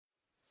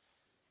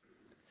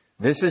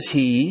This is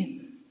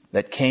he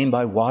that came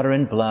by water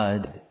and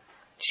blood,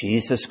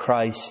 Jesus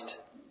Christ,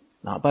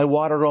 not by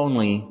water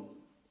only,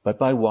 but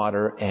by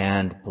water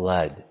and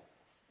blood.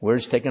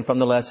 Words taken from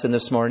the lesson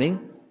this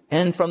morning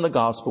and from the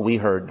gospel we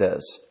heard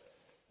this.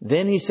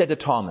 Then he said to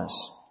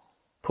Thomas,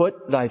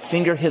 put thy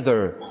finger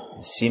hither,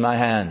 and see my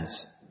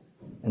hands,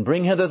 and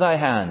bring hither thy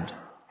hand,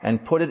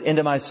 and put it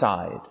into my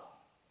side,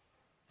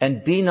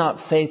 and be not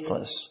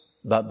faithless,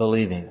 but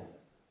believing.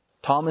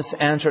 Thomas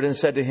answered and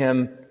said to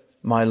him,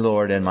 my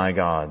Lord and my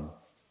God.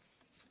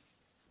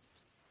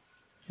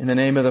 In the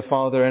name of the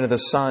Father, and of the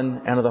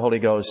Son, and of the Holy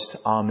Ghost.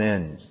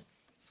 Amen.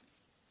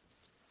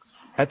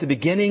 At the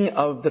beginning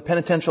of the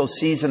penitential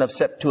season of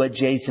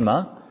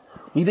Septuagesima,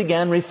 we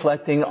began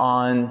reflecting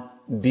on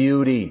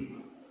beauty.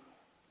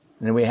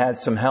 And we had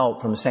some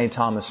help from St.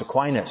 Thomas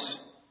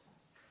Aquinas.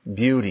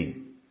 Beauty.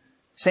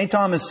 St.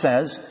 Thomas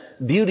says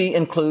beauty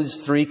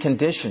includes 3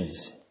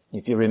 conditions,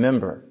 if you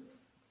remember.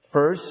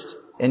 First,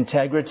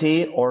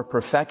 integrity or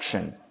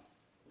perfection,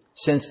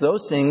 since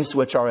those things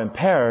which are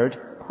impaired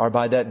are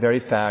by that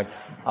very fact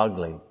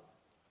ugly.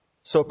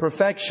 So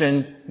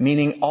perfection,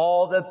 meaning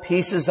all the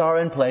pieces are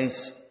in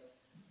place,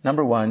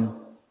 number 1.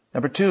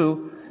 Number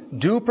 2,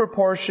 due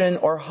proportion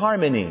or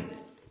harmony.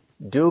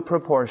 Due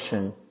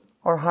proportion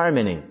or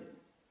harmony.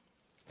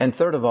 And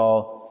third of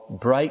all,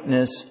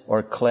 brightness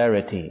or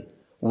clarity,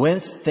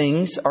 whence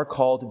things are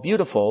called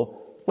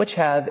beautiful, which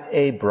have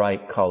a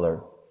bright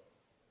color.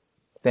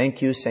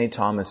 Thank you, St.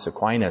 Thomas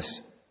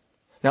Aquinas.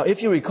 Now,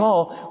 if you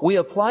recall, we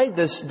applied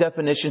this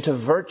definition to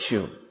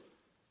virtue,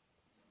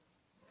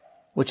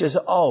 which is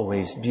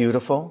always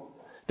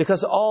beautiful,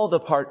 because all the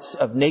parts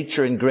of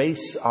nature and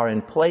grace are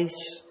in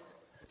place.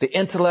 The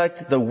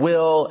intellect, the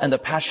will, and the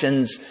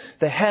passions,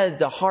 the head,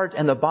 the heart,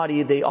 and the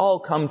body, they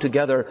all come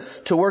together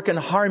to work in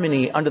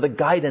harmony under the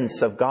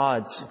guidance of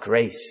God's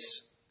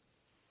grace,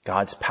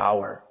 God's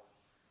power.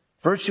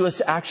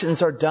 Virtuous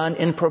actions are done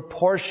in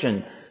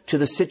proportion to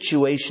the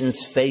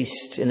situations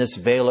faced in this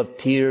vale of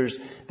tears.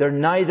 They're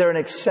neither in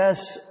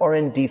excess or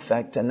in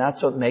defect, and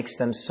that's what makes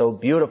them so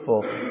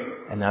beautiful,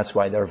 and that's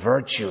why they're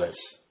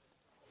virtuous.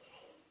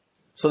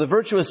 So the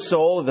virtuous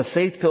soul of the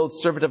faith-filled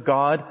servant of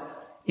God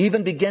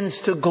even begins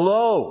to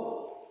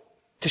glow,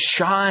 to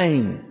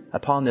shine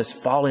upon this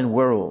fallen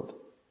world.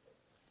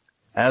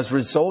 As a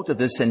result of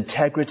this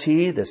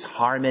integrity, this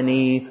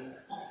harmony,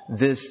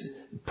 this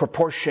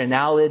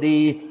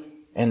proportionality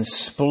and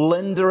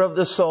splendor of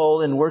the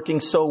soul in working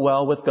so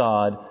well with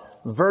God,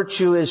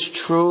 virtue is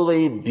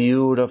truly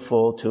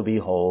beautiful to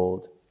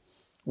behold.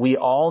 We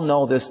all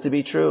know this to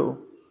be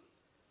true.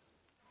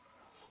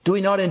 Do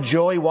we not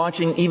enjoy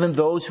watching even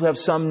those who have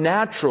some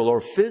natural or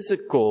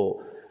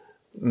physical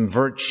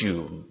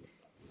virtue,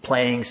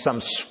 playing some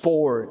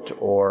sport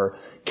or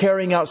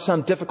carrying out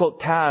some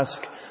difficult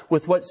task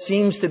with what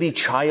seems to be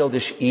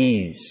childish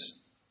ease?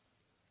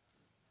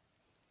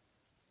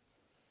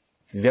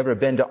 If you've ever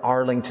been to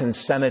Arlington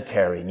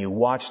Cemetery and you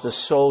watch the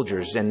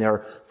soldiers in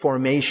their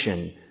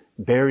formation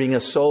burying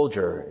a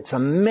soldier, it's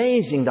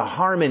amazing the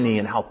harmony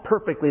and how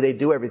perfectly they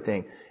do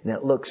everything. And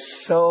it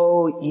looks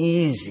so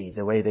easy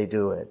the way they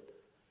do it.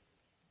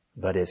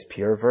 But it's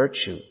pure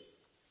virtue.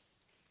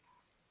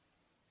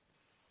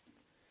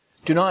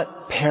 Do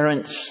not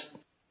parents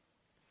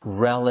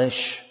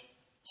relish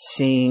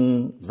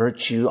seeing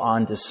virtue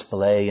on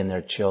display in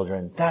their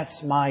children?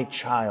 That's my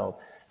child.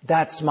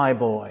 That's my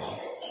boy.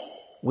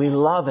 We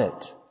love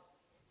it.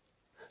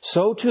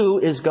 So too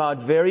is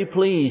God very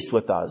pleased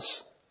with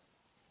us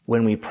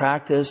when we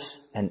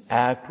practice and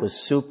act with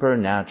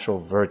supernatural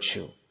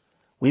virtue.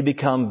 We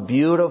become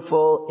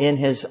beautiful in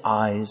His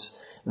eyes.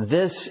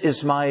 This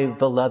is my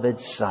beloved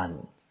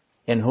Son,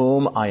 in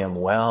whom I am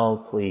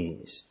well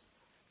pleased.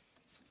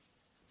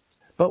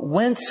 But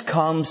whence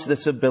comes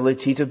this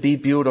ability to be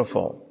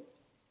beautiful?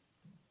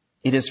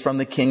 It is from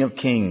the King of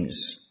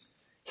Kings.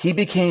 He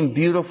became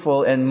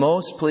beautiful and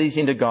most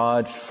pleasing to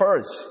God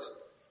first.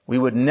 We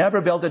would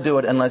never be able to do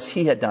it unless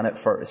He had done it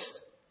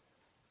first,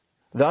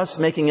 thus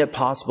making it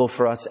possible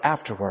for us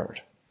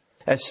afterward.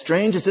 As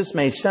strange as this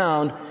may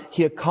sound,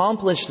 He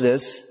accomplished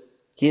this.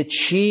 He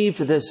achieved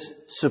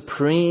this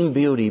supreme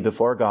beauty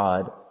before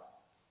God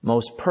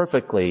most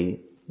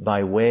perfectly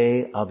by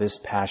way of His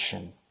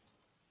passion.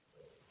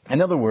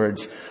 In other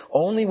words,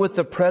 only with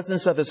the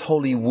presence of His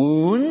holy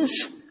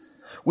wounds,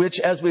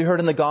 which, as we heard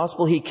in the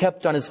gospel, He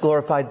kept on His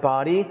glorified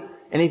body.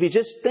 And if you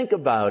just think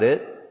about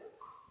it,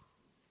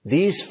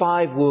 these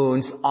 5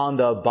 wounds on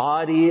the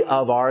body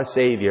of our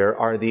Savior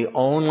are the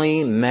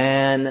only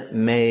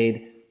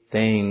man-made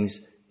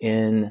things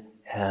in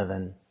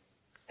heaven.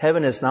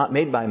 Heaven is not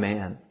made by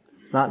man.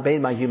 It's not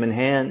made by human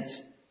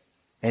hands.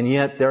 And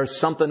yet there's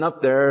something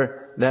up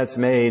there that's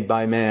made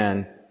by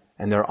man,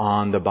 and they're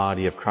on the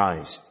body of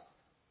Christ.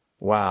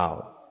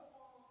 Wow.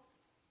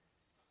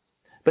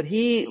 But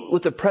He,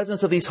 with the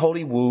presence of these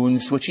holy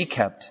wounds, which He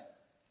kept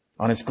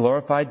on His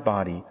glorified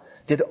body,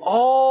 did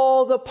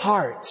all the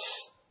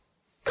parts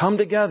come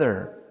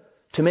together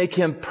to make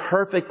Him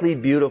perfectly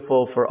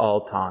beautiful for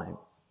all time.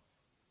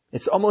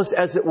 It's almost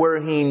as it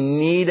were He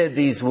needed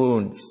these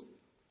wounds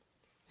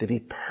to be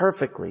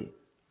perfectly,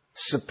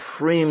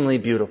 supremely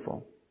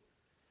beautiful.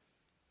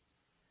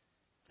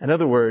 In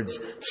other words,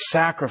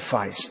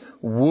 sacrifice,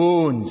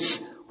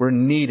 wounds were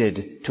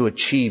needed to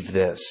achieve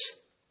this.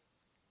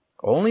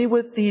 Only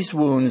with these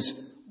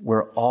wounds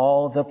were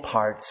all the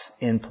parts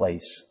in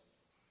place.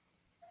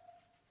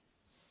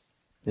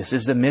 This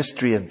is the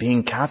mystery of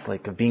being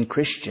Catholic, of being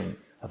Christian,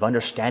 of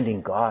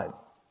understanding God.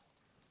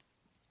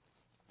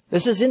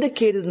 This is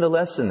indicated in the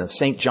lesson of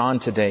St. John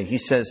today. He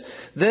says,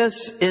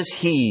 "This is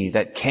he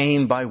that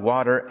came by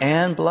water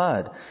and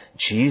blood,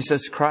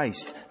 Jesus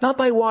Christ, not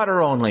by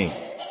water only,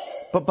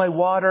 but by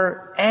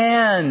water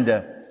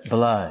and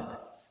blood."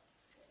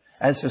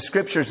 As the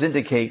scriptures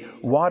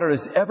indicate, water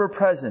is ever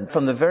present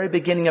from the very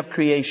beginning of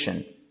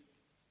creation.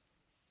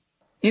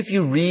 If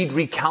you read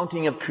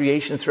recounting of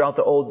creation throughout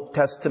the Old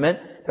Testament,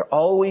 they're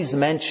always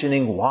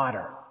mentioning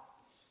water.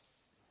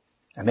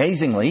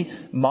 Amazingly,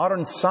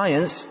 modern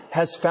science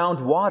has found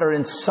water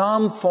in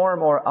some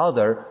form or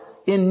other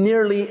in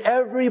nearly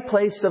every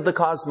place of the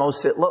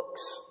cosmos it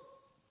looks,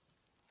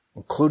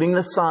 including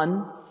the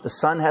sun. The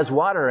sun has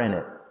water in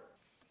it,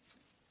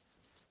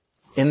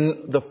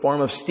 in the form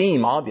of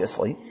steam,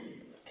 obviously.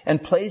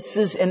 And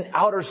places in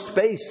outer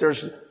space,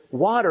 there's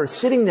water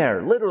sitting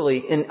there, literally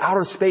in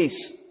outer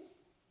space.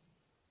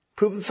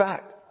 Proven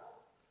fact.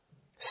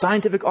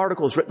 Scientific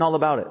articles written all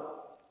about it.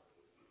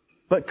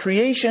 But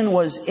creation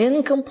was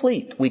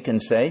incomplete, we can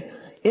say,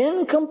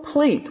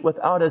 incomplete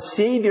without a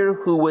Savior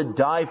who would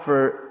die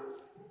for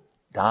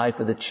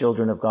the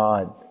children of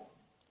God,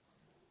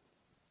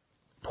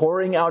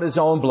 pouring out His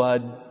own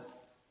blood.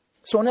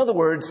 So in other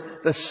words,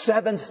 the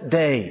seventh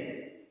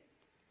day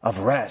of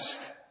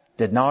rest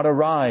did not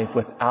arrive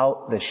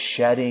without the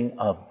shedding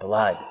of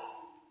blood.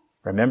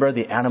 Remember,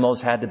 the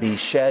animals had to be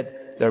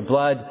shed their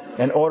blood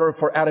in order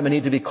for Adam and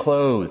Eve to be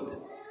clothed.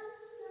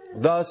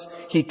 Thus,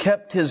 He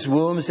kept His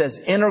wounds as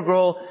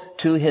integral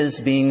to His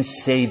being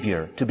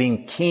Savior, to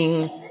being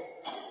King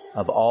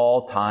of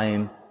all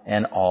time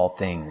and all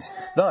things.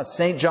 Thus,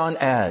 St. John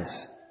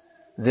adds,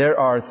 there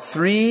are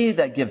three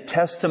that give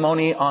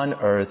testimony on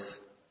earth: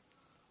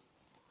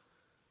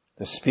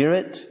 the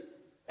Spirit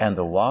and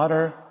the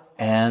water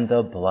and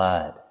the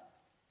blood.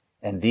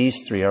 And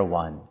these three are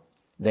one.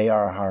 They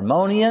are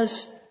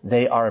harmonious,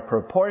 they are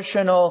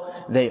proportional,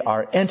 they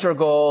are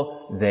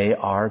integral, they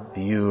are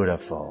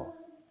beautiful.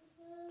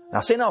 Now,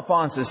 St.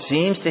 Alphonsus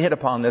seems to hit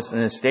upon this in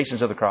his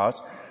Stations of the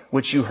Cross,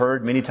 which you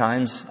heard many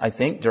times, I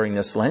think, during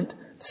this Lent.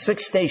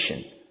 Sixth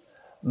station.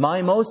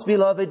 My most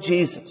beloved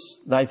Jesus,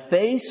 thy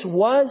face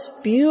was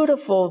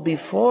beautiful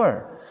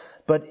before,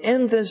 but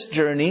in this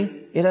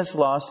journey it has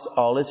lost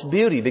all its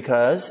beauty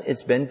because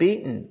it's been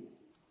beaten.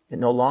 It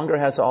no longer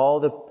has all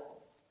the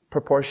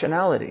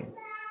proportionality.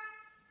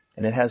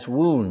 And it has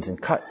wounds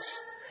and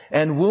cuts.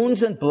 And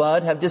wounds and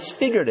blood have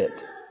disfigured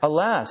it.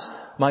 Alas,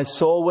 my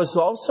soul was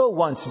also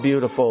once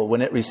beautiful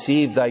when it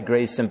received thy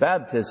grace in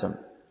baptism,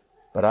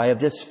 but I have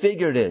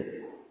disfigured it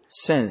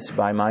since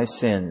by my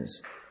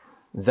sins.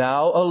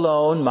 Thou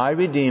alone, my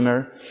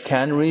Redeemer,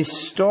 can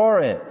restore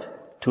it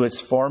to its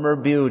former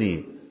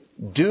beauty.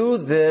 Do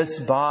this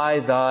by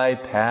thy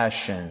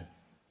passion.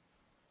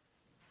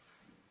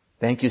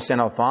 Thank you,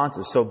 St.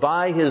 Alphonsus. So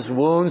by his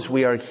wounds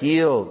we are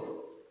healed.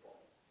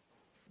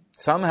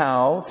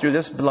 Somehow, through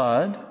this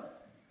blood,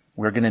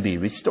 we're going to be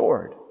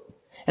restored.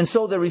 And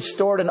so the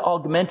restored and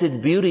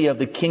augmented beauty of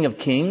the King of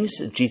Kings,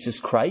 Jesus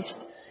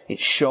Christ,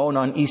 it's shown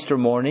on Easter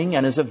morning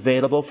and is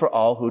available for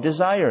all who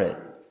desire it,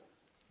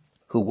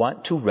 who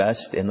want to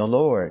rest in the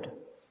Lord.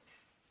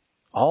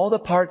 All the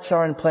parts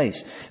are in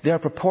place. They are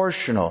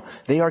proportional.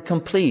 They are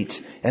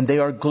complete. And they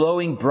are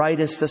glowing bright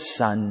as the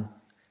sun.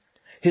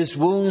 His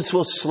wounds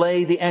will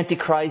slay the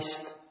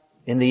Antichrist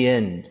in the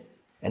end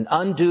and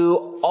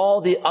undo all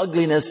the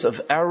ugliness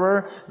of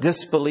error,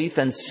 disbelief,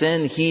 and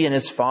sin he and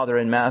his father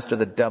and master,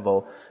 the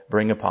devil,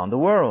 bring upon the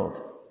world.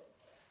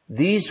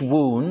 These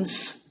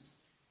wounds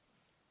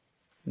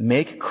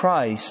make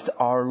Christ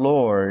our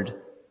Lord,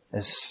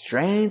 as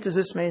strange as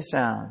this may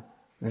sound.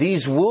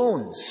 These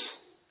wounds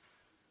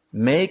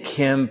make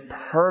Him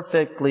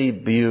perfectly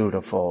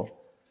beautiful,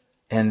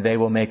 and they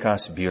will make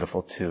us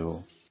beautiful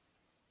too.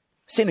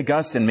 St.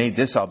 Augustine made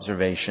this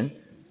observation.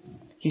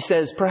 He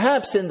says,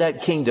 perhaps in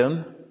that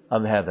kingdom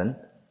of heaven,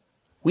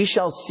 we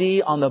shall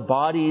see on the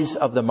bodies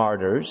of the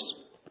martyrs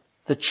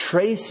the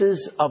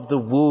traces of the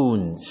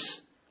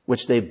wounds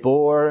which they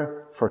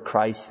bore for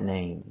Christ's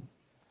name.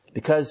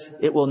 Because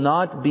it will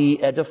not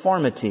be a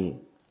deformity,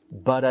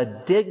 but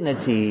a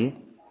dignity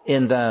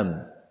in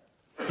them.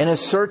 And a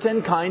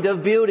certain kind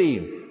of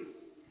beauty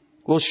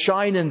will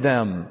shine in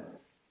them,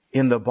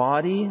 in the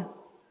body,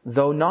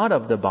 though not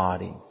of the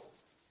body.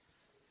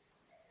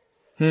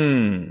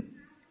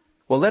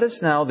 Well, let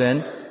us now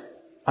then,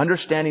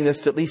 understanding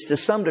this at least to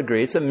some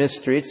degree, it's a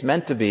mystery, it's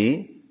meant to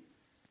be.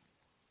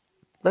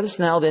 Let us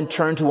now then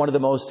turn to one of the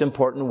most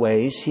important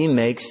ways He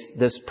makes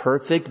this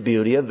perfect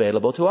beauty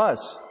available to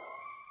us,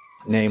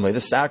 namely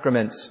the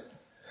sacraments.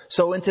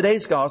 So in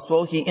today's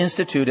gospel, He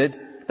instituted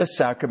the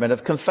sacrament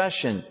of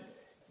confession.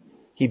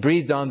 He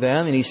breathed on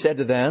them and He said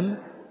to them,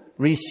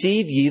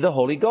 receive ye the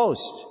Holy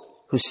Ghost.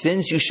 Whose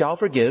sins you shall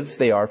forgive,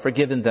 they are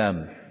forgiven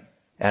them.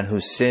 And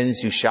whose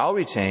sins you shall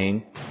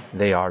retain,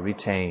 they are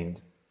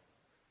retained.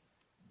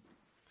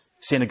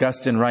 St.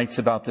 Augustine writes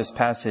about this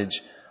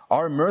passage,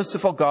 our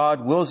merciful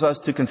God wills us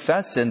to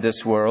confess in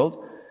this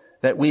world,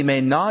 that we may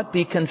not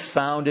be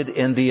confounded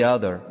in the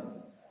other.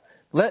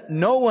 Let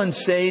no one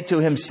say to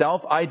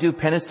himself, I do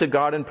penance to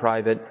God in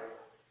private.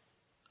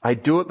 I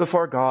do it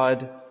before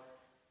God.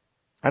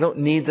 I don't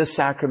need the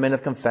sacrament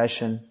of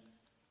confession.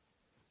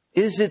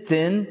 Is it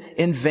then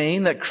in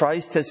vain that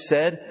Christ has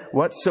said,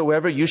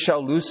 whatsoever you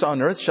shall loose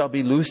on earth shall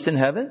be loosed in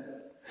heaven?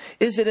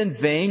 Is it in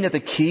vain that the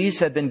keys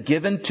have been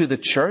given to the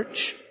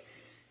church?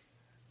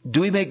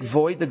 Do we make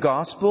void the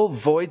gospel,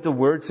 void the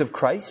words of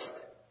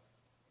Christ?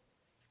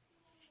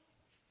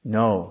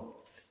 No.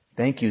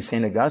 Thank you,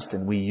 St.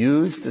 Augustine. We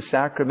use the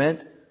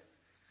sacrament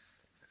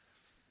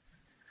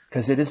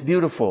because it is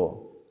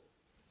beautiful.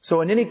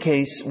 So in any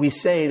case, we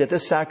say that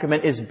this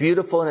sacrament is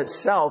beautiful in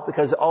itself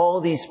because all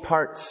these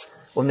parts,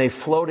 when they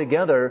flow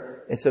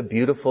together, it's a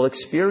beautiful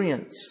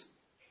experience.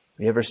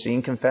 Have you ever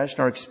seen confession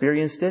or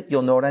experienced it?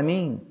 You'll know what I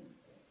mean.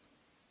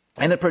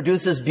 And it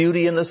produces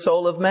beauty in the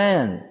soul of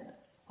man.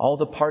 All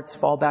the parts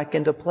fall back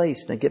into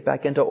place and get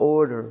back into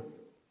order.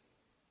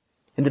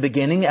 In the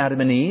beginning,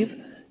 Adam and Eve,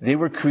 they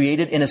were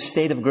created in a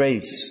state of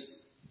grace.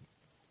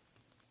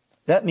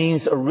 That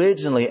means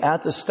originally,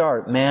 at the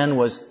start, man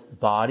was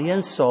body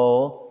and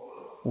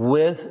soul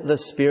with the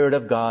Spirit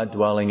of God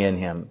dwelling in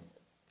him.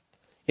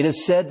 It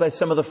is said by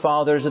some of the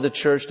fathers of the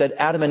church that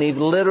Adam and Eve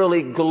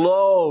literally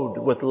glowed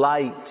with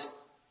light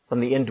from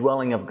the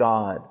indwelling of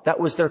God. That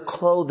was their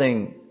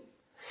clothing.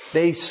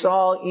 They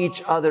saw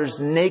each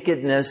other's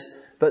nakedness,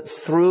 but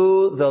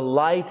through the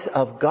light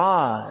of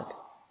God.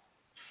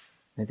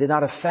 It did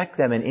not affect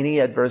them in any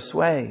adverse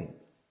way.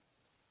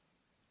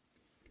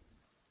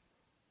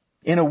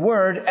 In a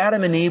word,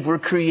 Adam and Eve were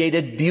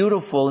created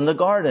beautiful in the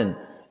garden.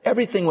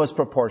 Everything was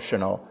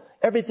proportional.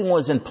 Everything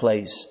was in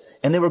place.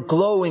 And they were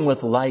glowing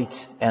with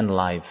light and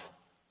life.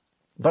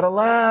 But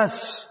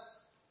alas,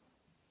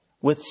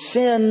 with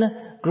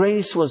sin,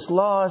 grace was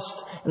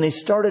lost, and they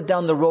started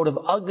down the road of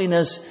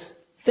ugliness.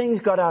 Things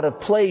got out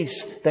of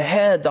place. The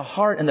head, the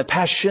heart, and the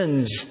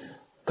passions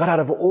got out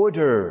of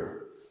order.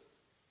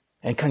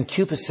 And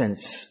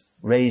concupiscence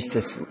raised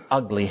its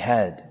ugly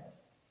head.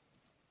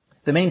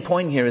 The main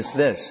point here is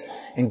this.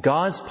 In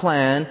God's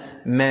plan,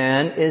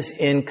 man is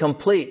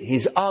incomplete.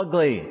 He's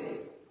ugly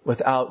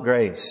without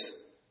grace.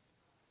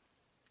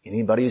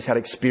 Anybody who's had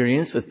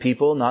experience with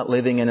people not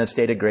living in a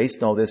state of grace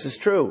know this is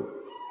true.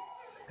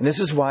 And this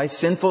is why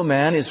sinful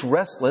man is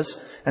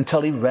restless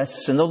until he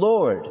rests in the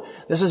Lord.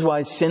 This is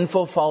why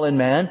sinful fallen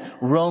man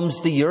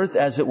roams the earth,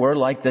 as it were,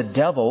 like the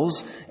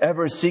devils,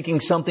 ever seeking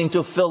something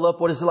to fill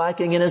up what is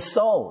lacking in his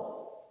soul.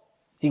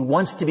 He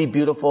wants to be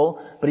beautiful,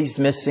 but he's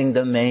missing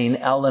the main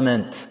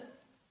element.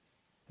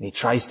 And he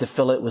tries to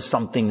fill it with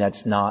something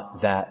that's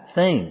not that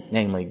thing.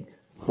 Namely,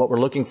 what we're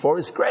looking for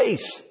is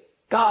grace,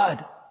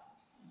 God.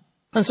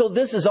 And so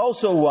this is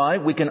also why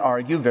we can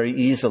argue very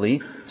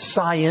easily,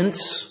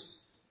 science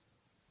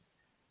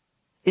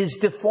is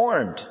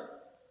deformed,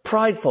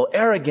 prideful,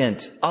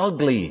 arrogant,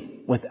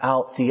 ugly,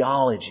 without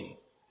theology.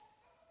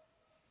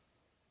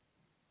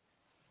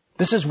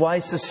 This is why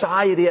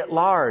society at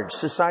large,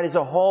 society as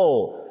a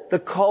whole, the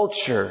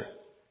culture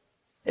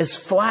is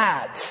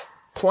flat,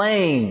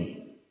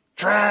 plain,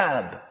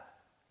 drab,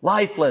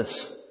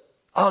 lifeless,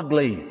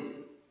 ugly,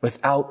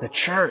 without the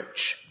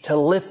church to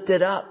lift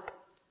it up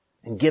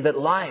and give it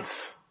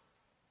life.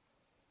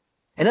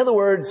 In other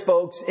words,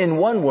 folks, in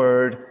one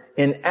word,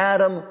 in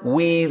Adam,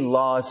 we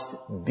lost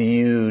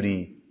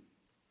beauty.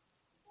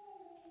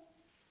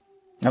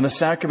 Now, the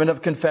sacrament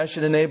of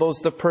confession enables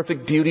the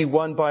perfect beauty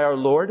won by our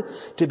Lord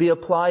to be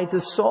applied to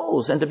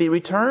souls and to be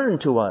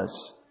returned to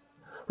us,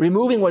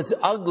 removing what's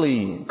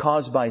ugly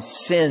caused by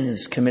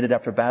sins committed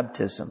after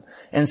baptism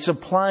and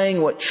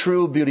supplying what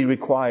true beauty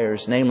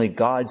requires, namely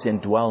God's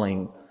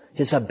indwelling,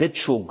 His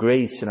habitual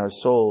grace in our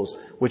souls,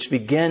 which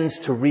begins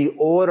to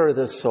reorder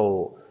the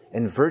soul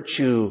and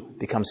virtue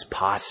becomes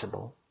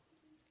possible.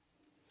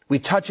 We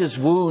touch His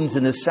wounds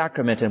in this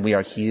sacrament and we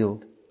are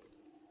healed.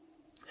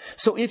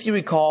 So if you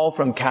recall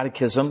from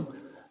catechism,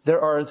 there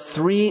are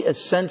 3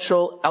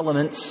 essential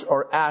elements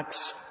or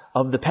acts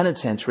of the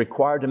penitent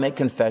required to make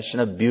confession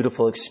a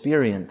beautiful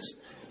experience.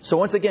 So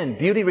once again,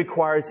 beauty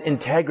requires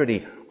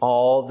integrity.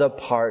 All the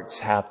parts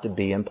have to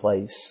be in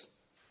place.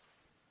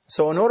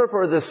 So in order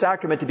for the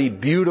sacrament to be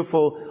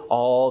beautiful,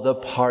 all the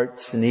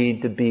parts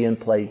need to be in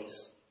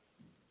place.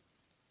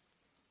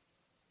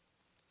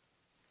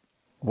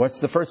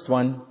 What's the first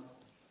one?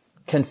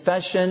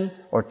 Confession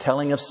or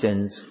telling of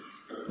sins.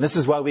 This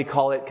is why we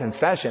call it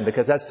confession,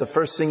 because that's the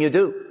first thing you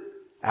do.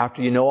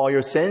 After you know all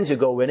your sins, you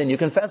go in and you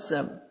confess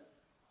them.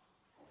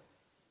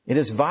 It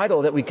is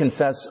vital that we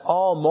confess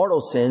all mortal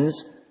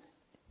sins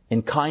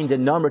in kind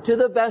and number to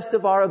the best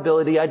of our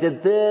ability. I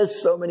did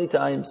this so many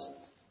times.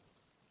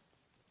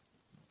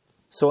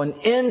 So an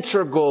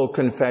integral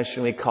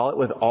confession, we call it,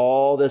 with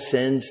all the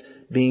sins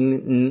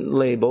being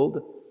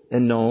labeled,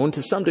 and known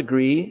to some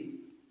degree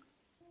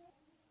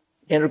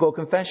integral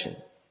confession.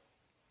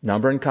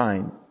 Number and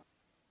kind.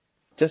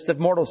 Just of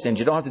mortal sins.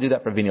 You don't have to do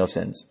that for venial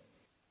sins.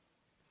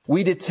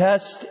 We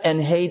detest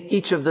and hate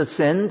each of the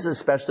sins,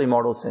 especially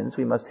mortal sins.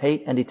 We must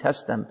hate and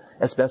detest them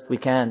as best we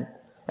can.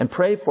 And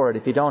pray for it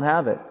if you don't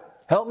have it.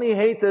 Help me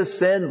hate this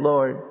sin,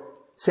 Lord.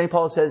 St.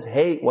 Paul says,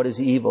 hate what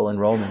is evil in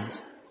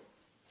Romans.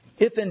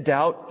 If in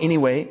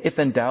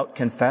doubt,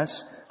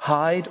 confess.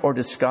 Hide or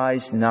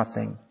disguise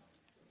nothing.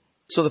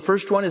 So the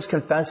first one is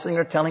confessing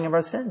or telling of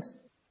our sins.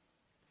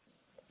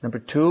 Number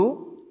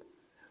 2,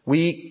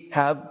 we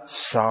have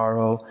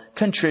sorrow,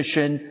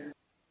 contrition.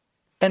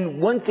 And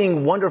one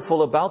thing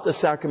wonderful about the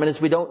sacrament is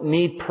we don't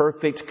need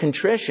perfect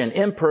contrition,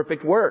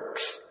 imperfect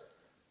works.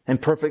 And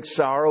perfect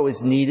sorrow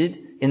is needed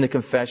in the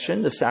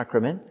confession, the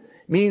sacrament,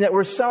 meaning that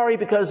we're sorry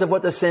because of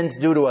what the sins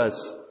do to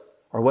us,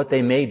 or what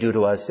they may do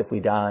to us if we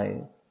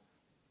die.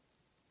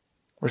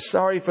 We're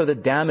sorry for the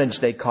damage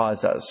they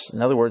cause us.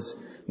 In other words,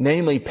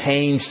 namely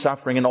pain,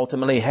 suffering, and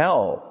ultimately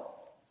hell.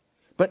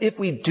 But if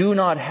we do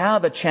not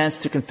have a chance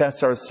to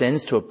confess our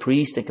sins to a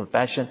priest in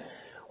confession,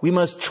 we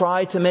must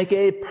try to make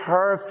a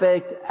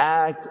perfect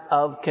act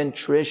of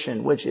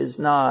contrition, which is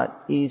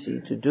not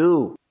easy to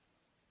do.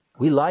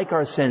 We like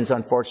our sins,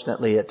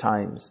 unfortunately, at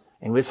times,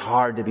 and it's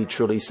hard to be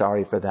truly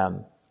sorry for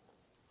them,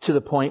 to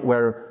the point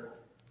where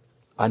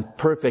a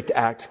perfect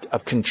act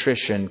of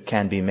contrition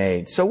can be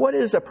made. So what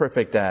is a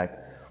perfect act?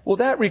 Well,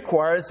 that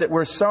requires that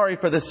we're sorry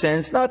for the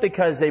sins, not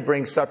because they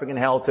bring suffering and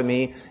hell to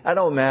me. I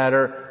don't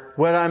matter.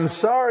 What I'm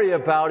sorry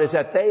about is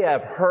that they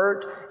have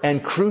hurt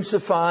and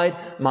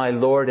crucified my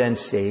Lord and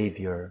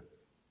Savior.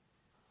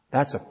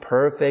 That's a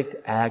perfect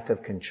act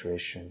of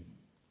contrition.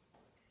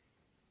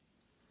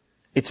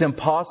 It's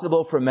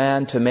impossible for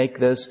man to make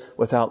this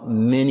without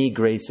many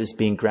graces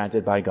being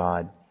granted by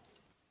God.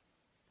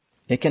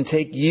 It can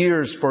take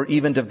years for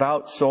even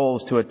devout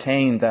souls to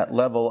attain that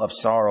level of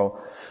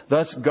sorrow.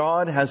 Thus,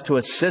 God has to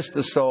assist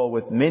the soul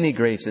with many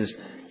graces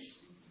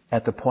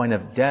at the point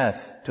of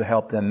death to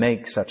help them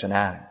make such an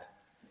act.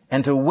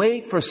 And to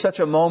wait for such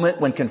a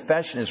moment when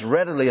confession is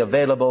readily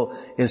available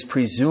is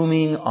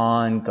presuming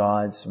on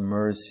God's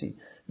mercy.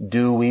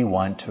 Do we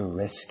want to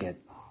risk it?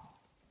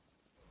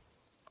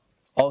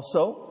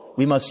 Also,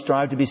 we must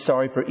strive to be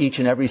sorry for each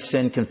and every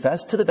sin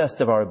confessed to the best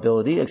of our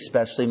ability,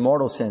 especially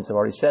mortal sins. I've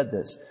already said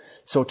this.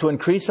 So to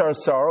increase our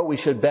sorrow, we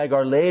should beg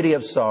Our Lady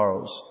of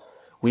Sorrows.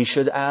 We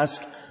should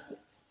ask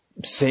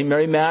St.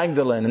 Mary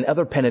Magdalene and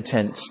other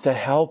penitents to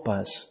help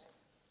us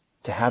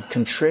to have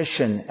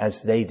contrition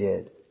as they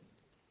did.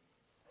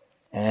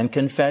 And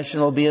confession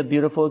will be a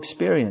beautiful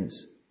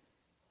experience.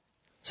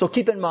 So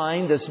keep in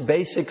mind this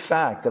basic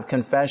fact of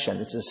confession.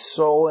 This is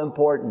so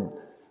important.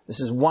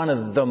 This is one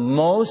of the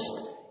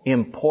most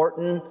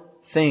important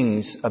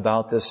things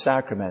about this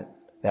sacrament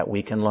that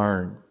we can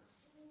learn.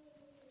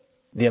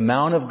 The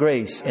amount of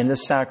grace in the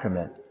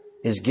sacrament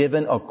is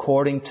given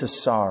according to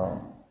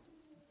sorrow.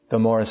 The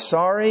more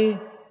sorry,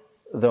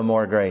 the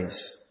more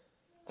grace.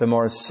 The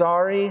more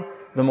sorry,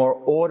 the more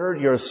ordered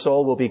your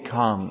soul will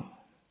become.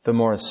 The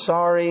more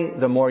sorry,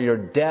 the more your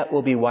debt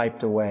will be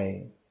wiped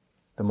away.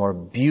 The more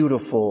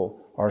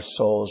beautiful our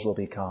souls will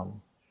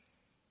become.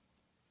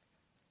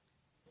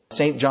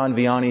 St. John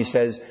Vianney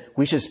says,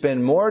 we should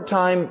spend more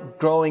time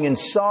growing in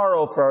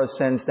sorrow for our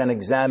sins than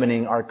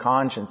examining our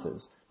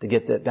consciences to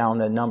get down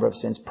the number of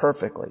sins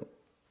perfectly.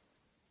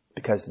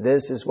 Because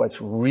this is what's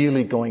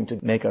really going to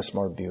make us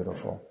more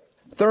beautiful.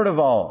 Third of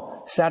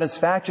all,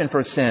 satisfaction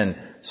for sin.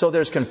 So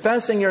there's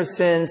confessing your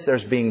sins,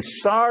 there's being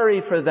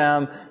sorry for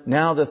them.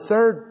 Now the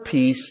third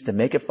piece to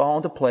make it fall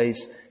into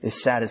place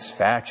is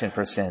satisfaction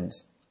for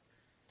sins.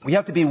 We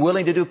have to be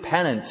willing to do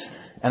penance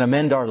and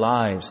amend our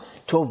lives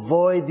to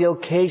avoid the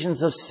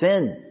occasions of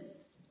sin.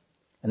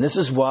 And this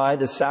is why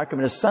the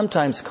sacrament is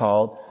sometimes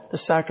called the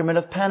sacrament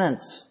of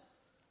penance.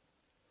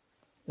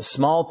 The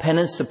small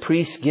penance the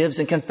priest gives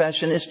in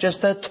confession is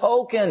just a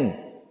token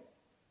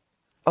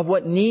of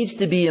what needs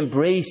to be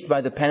embraced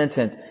by the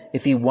penitent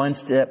if he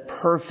wants that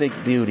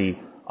perfect beauty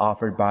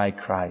offered by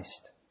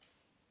Christ.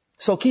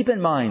 So keep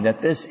in mind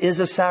that this is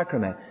a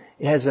sacrament.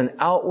 It has an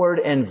outward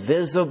and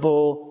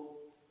visible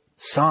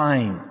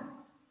sign.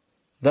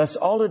 Thus,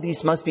 all of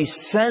these must be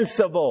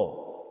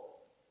sensible.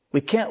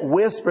 We can't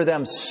whisper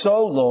them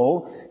so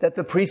low that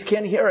the priest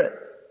can't hear it.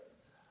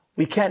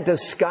 We can't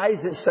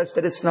disguise it such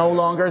that it's no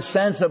longer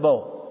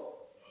sensible.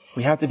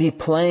 We have to be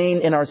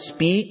plain in our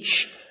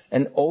speech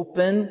and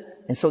open,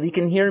 and so he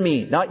can hear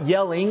me. Not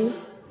yelling,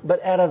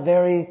 but at a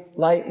very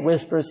light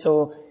whisper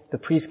so the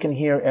priest can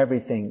hear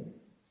everything.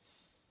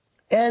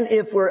 And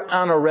if we're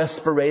on a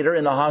respirator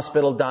in the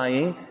hospital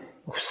dying,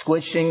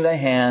 squishing the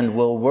hand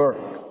will work.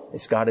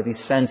 It's got to be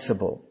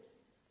sensible.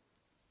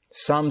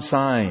 Some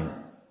sign.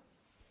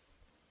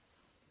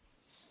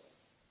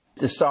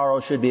 The sorrow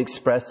should be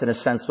expressed in a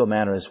sensible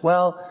manner as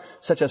well,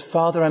 such as,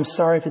 Father, I'm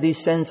sorry for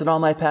these sins and all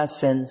my past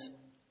sins,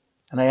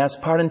 and I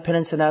ask pardon,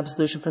 penance, and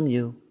absolution from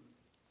you.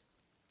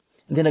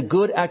 And then a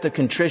good act of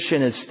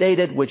contrition is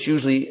stated, which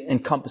usually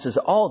encompasses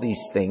all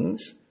these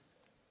things.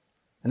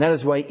 And that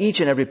is why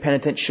each and every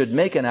penitent should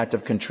make an act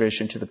of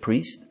contrition to the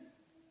priest.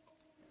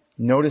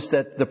 Notice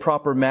that the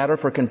proper matter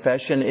for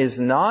confession is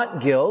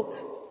not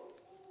guilt.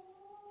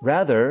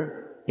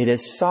 Rather, it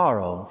is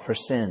sorrow for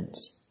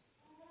sins.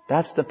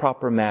 That's the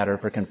proper matter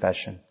for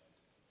confession.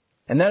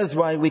 And that is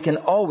why we can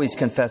always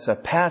confess a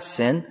past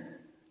sin.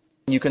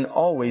 You can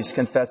always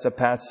confess a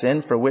past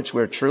sin for which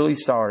we're truly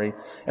sorry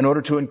in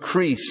order to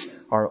increase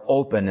our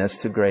openness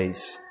to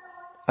grace.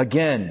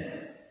 Again,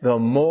 the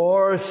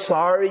more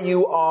sorry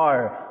you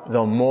are,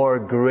 the more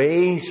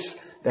grace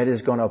that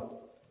is going to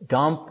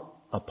dump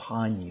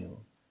upon you.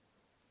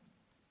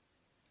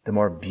 The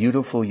more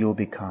beautiful you'll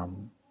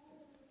become.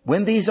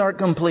 When these are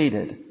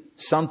completed,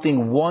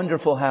 something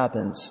wonderful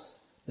happens.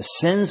 The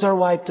sins are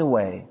wiped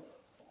away.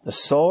 The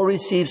soul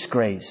receives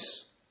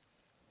grace.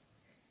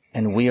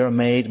 And we are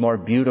made more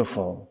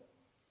beautiful.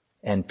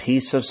 And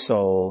peace of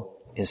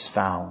soul is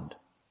found.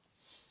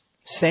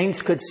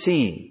 Saints could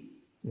see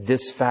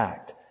this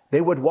fact.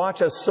 They would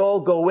watch a soul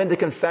go into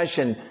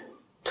confession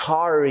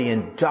tarry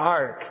and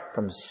dark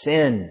from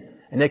sin.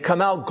 And they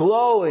come out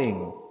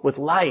glowing with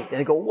light. And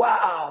they go,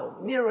 wow,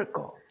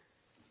 miracle.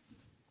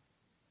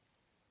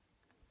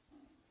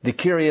 The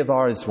Kyrie of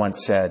Ars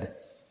once said,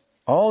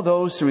 all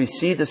those who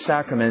receive the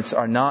sacraments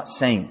are not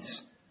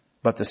saints,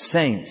 but the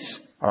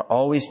saints are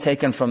always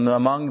taken from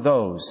among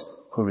those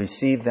who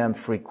receive them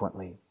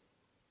frequently.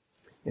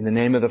 In the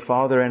name of the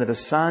Father, and of the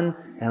Son,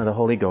 and of the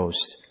Holy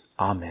Ghost.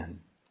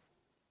 Amen.